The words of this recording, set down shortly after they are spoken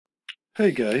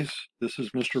Hey guys, this is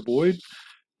Mr. Boyd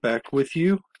back with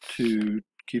you to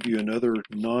give you another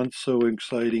non so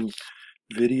exciting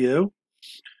video.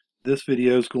 This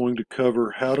video is going to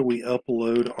cover how do we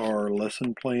upload our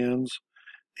lesson plans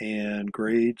and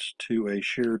grades to a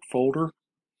shared folder.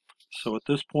 So at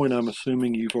this point I'm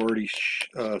assuming you've already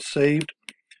saved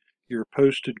your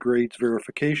posted grades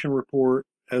verification report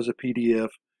as a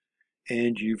PDF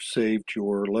and you've saved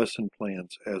your lesson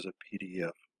plans as a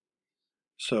PDF.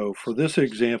 So for this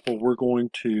example, we're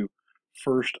going to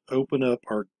first open up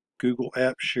our Google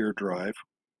Apps Share Drive,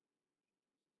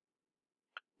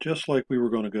 just like we were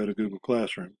going to go to Google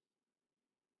Classroom.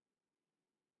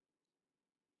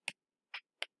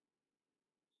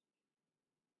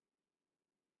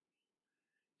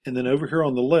 And then over here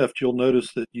on the left, you'll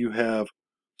notice that you have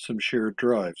some shared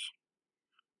drives.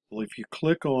 Well, if you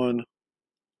click on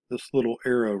this little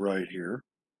arrow right here,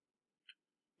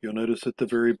 you'll notice at the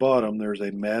very bottom there's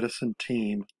a Madison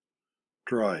Team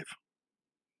drive.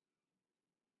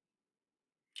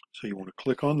 So you want to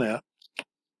click on that.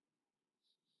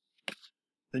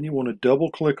 Then you want to double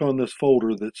click on this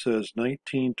folder that says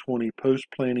 1920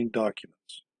 Post-Planning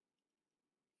Documents.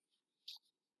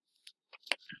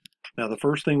 Now the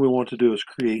first thing we want to do is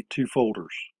create two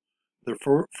folders. The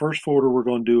first folder we're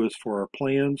going to do is for our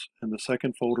plans, and the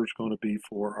second folder is going to be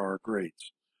for our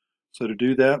grades. So to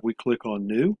do that, we click on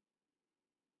New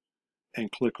and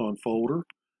click on Folder.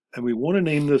 And we want to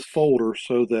name this folder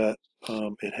so that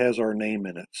it has our name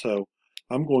in it. So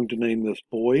I'm going to name this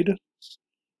Boyd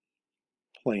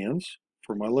Plans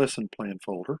for my lesson plan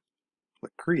folder.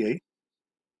 Click Create.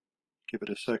 Give it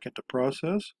a second to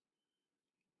process.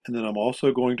 And then I'm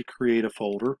also going to create a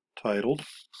folder titled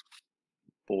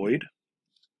Boyd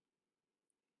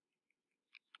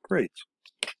Grades.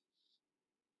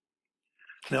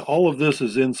 Now all of this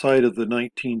is inside of the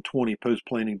 1920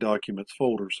 Post-Planning Documents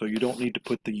folder, so you don't need to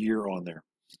put the year on there.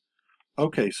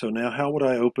 Okay, so now how would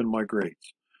I open my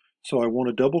grades? So I want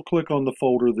to double click on the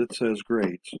folder that says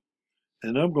grades,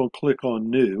 and I'm going to click on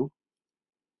New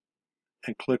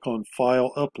and click on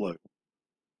File Upload.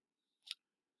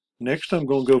 Next I'm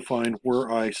going to go find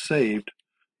where I saved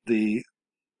the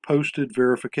posted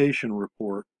verification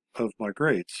report of my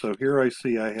grades. So here I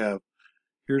see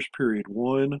here's period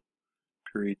 1,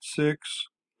 period 6,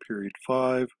 period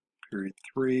 5, period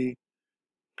 3,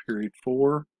 period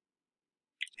 4,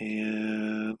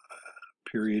 and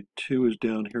period 2 is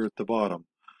down here at the bottom.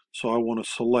 So I want to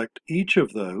select each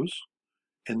of those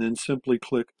and then simply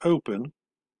click Open,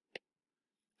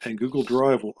 and Google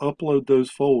Drive will upload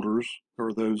those folders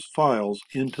or those files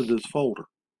into this folder.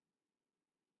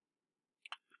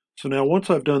 So now once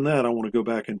I've done that, I want to go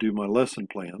back and do my lesson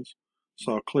plans.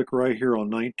 So I'll click right here on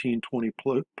 1920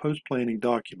 Post-Planning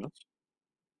Documents.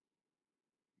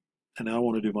 And now I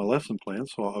want to do my lesson plan,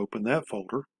 so I'll open that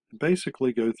folder and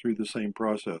basically go through the same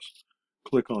process.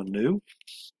 Click on New,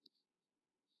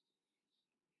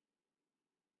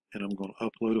 and I'm going to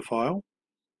upload a file.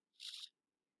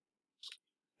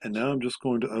 And now I'm just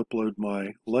going to upload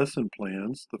my lesson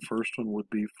plans. The first one would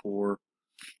be for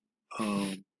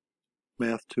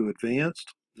Math 2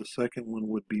 Advanced. The second one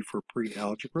would be for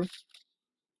Pre-Algebra.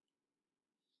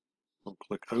 I'll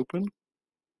click Open.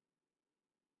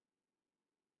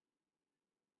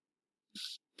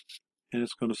 And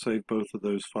it's going to save both of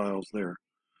those files there.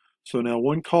 So now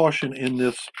one caution in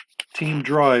this team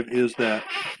drive is that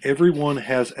everyone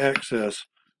has access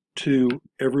to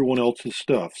everyone else's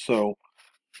stuff. So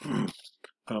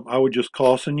I would just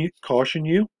caution you.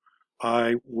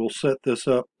 I will set this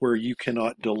up where you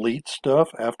cannot delete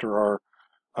stuff after our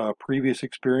previous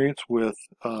experience with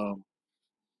our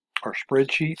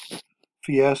spreadsheet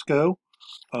fiasco.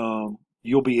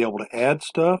 You'll be able to add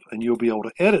stuff and you'll be able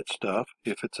to edit stuff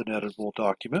if it's an editable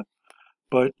document,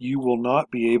 but you will not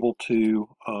be able to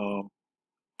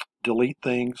delete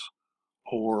things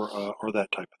or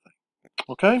that type of thing.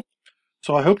 Okay?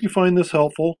 So I hope you find this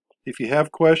helpful. If you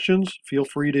have questions, feel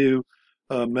free to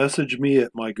message me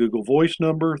at my Google Voice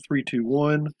number,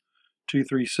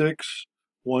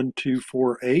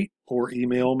 321-236-1248, or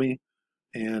email me,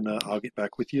 and I'll get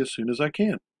back with you as soon as I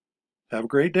can. Have a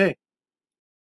great day.